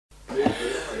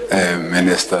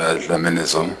Minister Dlamini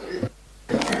Zuma.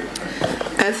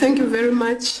 Thank you very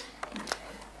much.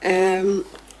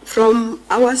 From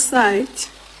our side,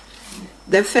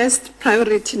 the first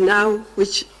priority now,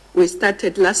 which we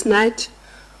started last night,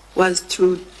 was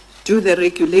to do the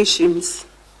regulations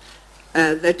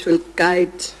that will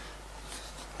guide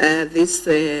this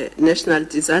national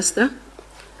disaster.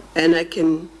 And I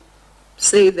can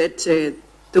say that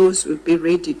those will be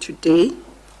ready today.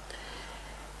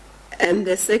 And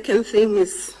the second thing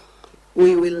is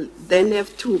we will then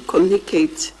have to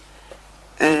communicate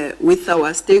with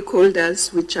our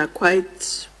stakeholders, which are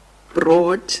quite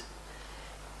broad.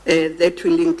 That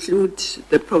will include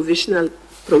the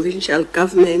provincial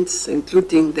governments,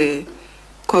 including the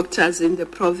COGTAs in the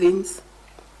province,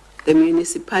 the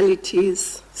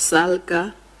municipalities,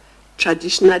 SALGA,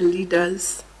 traditional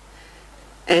leaders,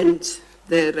 and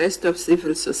the rest of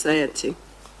civil society.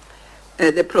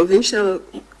 The provincial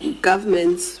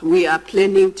governments, we are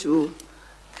planning to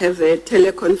have a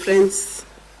teleconference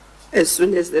as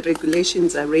soon as the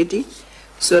regulations are ready,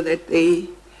 so that they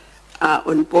are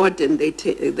on board and they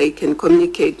can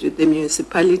communicate with the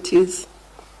municipalities.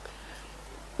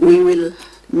 We will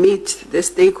meet the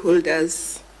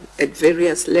stakeholders at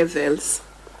various levels,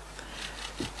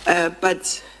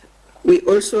 but we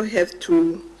also have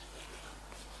to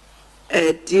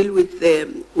deal with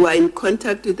them. We are in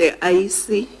contact with the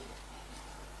IEC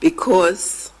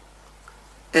because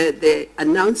the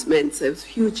announcements have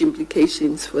huge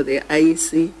implications for the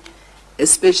IEC,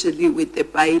 especially with the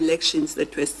by-elections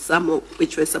that were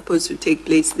which were supposed to take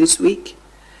place this week.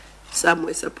 Some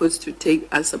are supposed to take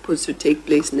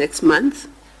place next month.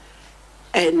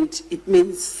 And it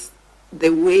means the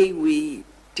way we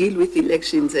deal with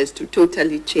elections has to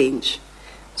totally change.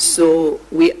 So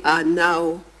we are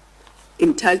now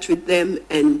in touch with them,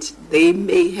 and they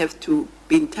may have to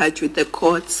be in touch with the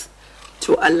courts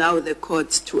to allow the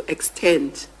courts to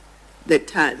extend the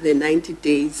 90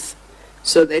 days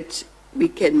so that we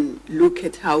can look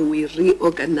at how we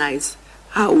reorganize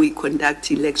how we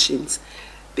conduct elections.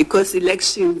 Because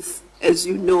elections, as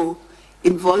you know,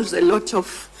 involves a lot of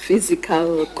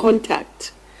physical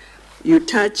contact. You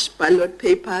touch ballot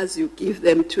papers, you give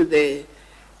them to the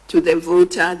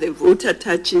voter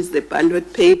touches the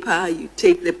ballot paper, you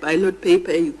take the ballot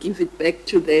paper, you give it back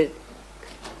to the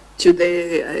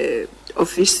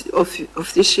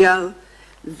official.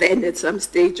 Then at some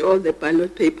stage all the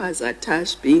ballot papers are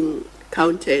touched, being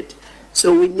counted.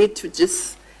 So we need to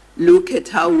just look at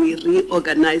how we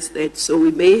reorganize that. So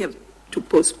we may have to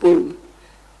postpone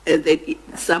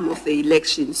some of the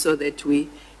elections so that we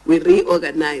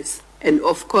reorganize. And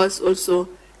of course also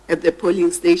at the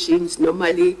polling stations,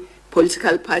 normally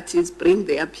political parties bring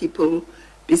their people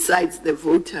besides the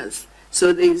voters.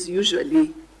 So there is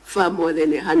usually far more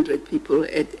than 100 people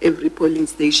at every polling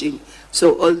station.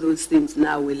 So all those things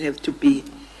now will have to be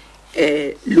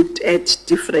looked at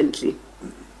differently.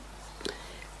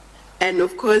 And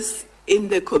of course, in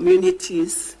the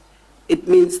communities, it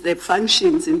means the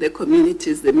functions in the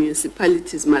communities, the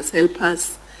municipalities must help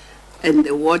us, and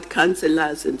the ward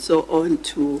councillors and so on,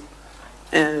 to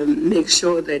make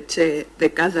sure that the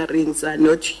gatherings are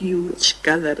not huge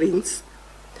gatherings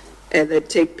that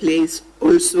take place.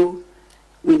 Also,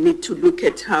 we need to look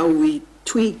at how we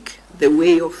tweak the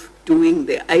way of doing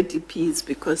the IDPs,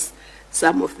 because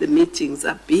some of the meetings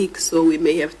are big, so we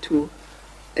may have to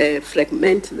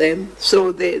fragment them.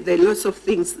 So there are lots of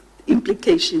things,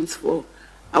 implications for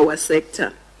our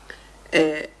sector.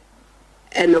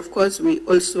 And of course, we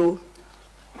also,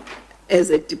 as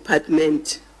a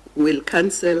department, will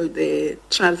cancel the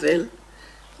travel,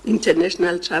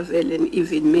 international travel, and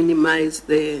even minimize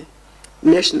the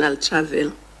national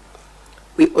travel.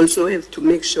 We also have to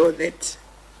make sure that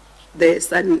the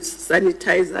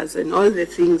sanitizers and all the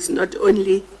things not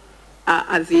only are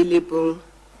available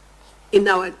in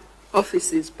our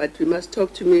offices, but we must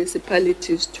talk to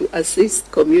municipalities to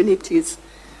assist communities,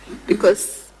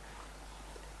 because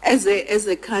as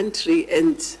a country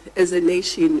and as a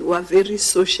nation, we are very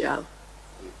social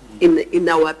in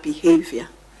our behavior.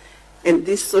 And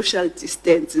this social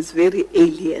distance is very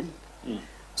alien.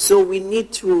 So we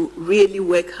need to really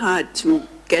work hard to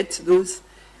get those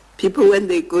people, when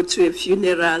they go to a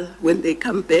funeral, when they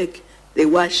come back, they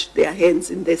wash their hands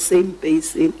in the same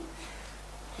basin.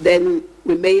 Then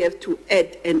we may have to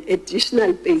add an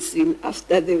additional basin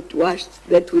after they've washed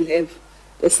that will have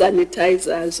the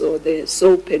sanitizers or the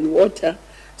soap and water.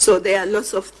 So there are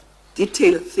lots of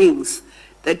detailed things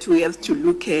that we have to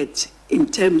look at in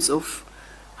terms of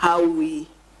how we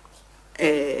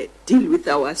deal with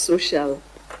our social,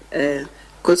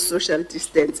 because social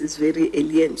distance is very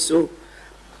alien. So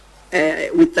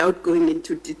without going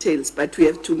into details, but we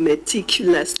have to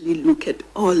meticulously look at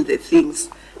all the things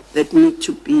that need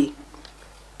to be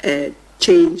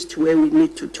changed, where we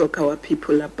need to talk our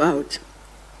people about.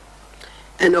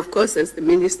 And of course, as the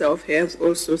Minister of Health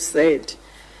also said,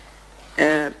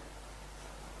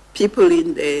 people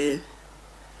in the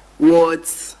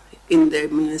wards, in the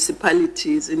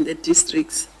municipalities, in the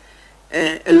districts,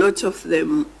 a lot of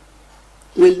them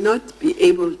will not be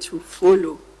able to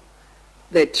follow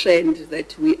the trend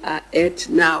that we are at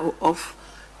now of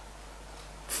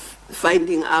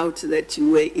finding out that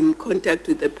you were in contact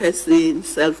with the person,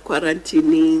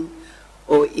 self-quarantining,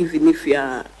 or even if you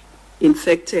are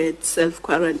infected,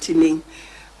 self-quarantining,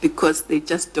 because they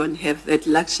just don't have that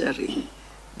luxury.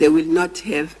 They will not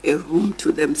have a room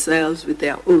to themselves with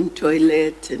their own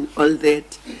toilet and all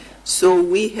that. So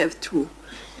we have to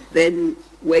then,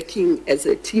 working as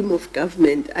a team of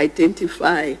government,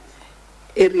 identify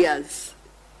areas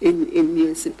in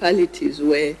municipalities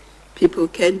where people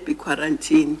can be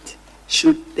quarantined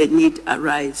should the need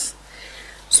arise.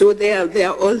 So there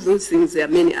are all those things. There are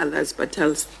many others, but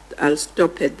I'll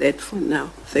stop at that for now.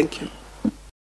 Thank you.